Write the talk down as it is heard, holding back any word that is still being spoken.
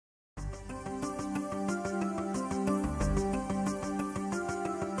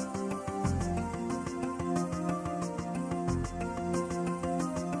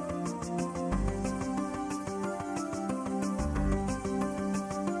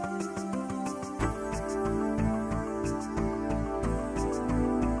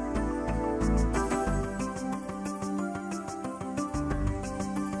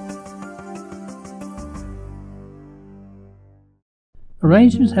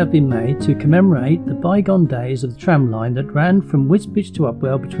Arrangements have been made to commemorate the bygone days of the tramline that ran from Wisbech to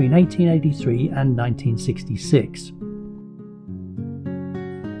Upwell between 1883 and 1966.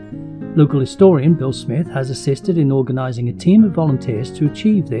 Local historian Bill Smith has assisted in organising a team of volunteers to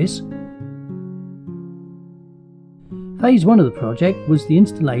achieve this. Phase 1 of the project was the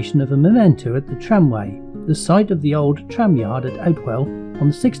installation of a memento at the Tramway, the site of the old tram yard at Outwell, on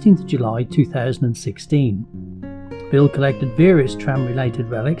the 16th of July 2016. Bill collected various tram-related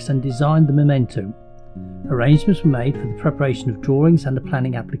relics and designed the memento. Arrangements were made for the preparation of drawings and a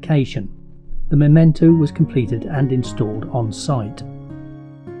planning application. The memento was completed and installed on site.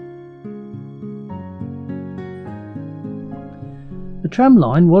 The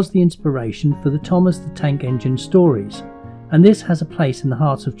tramline was the inspiration for the Thomas the Tank Engine stories, and this has a place in the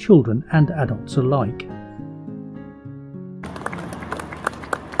hearts of children and adults alike.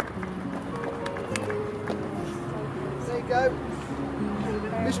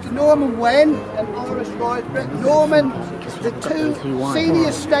 Mr. Norman Wen and Iris Wisbech. Norman, the two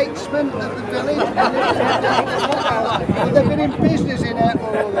senior statesmen of the village. They've been in business in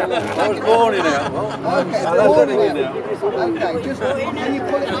Outwell all their life. I was born in Outwell. Okay, I born live in in Outwell. Okay, just can you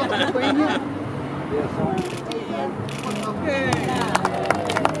pull it off between you?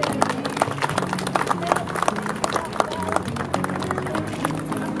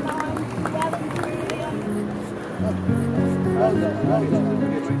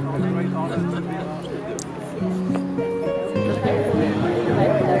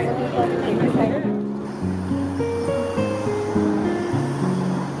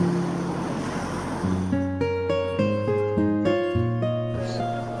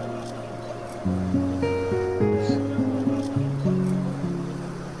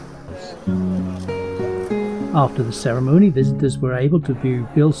 After the ceremony, visitors were able to view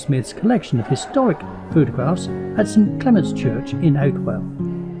Bill Smith's collection of historic photographs at St Clement's Church in Outwell.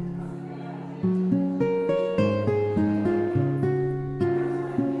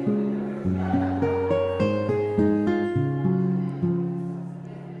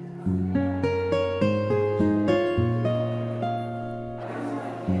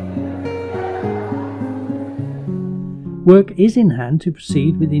 Work is in hand to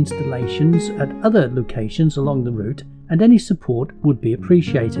proceed with installations at other locations along the route, and any support would be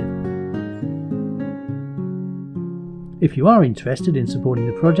appreciated. If you are interested in supporting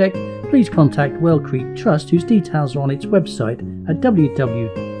the project, please contact Welle Creek Trust, whose details are on its website at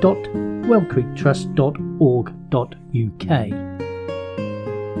www.wellecreektrust.org.uk.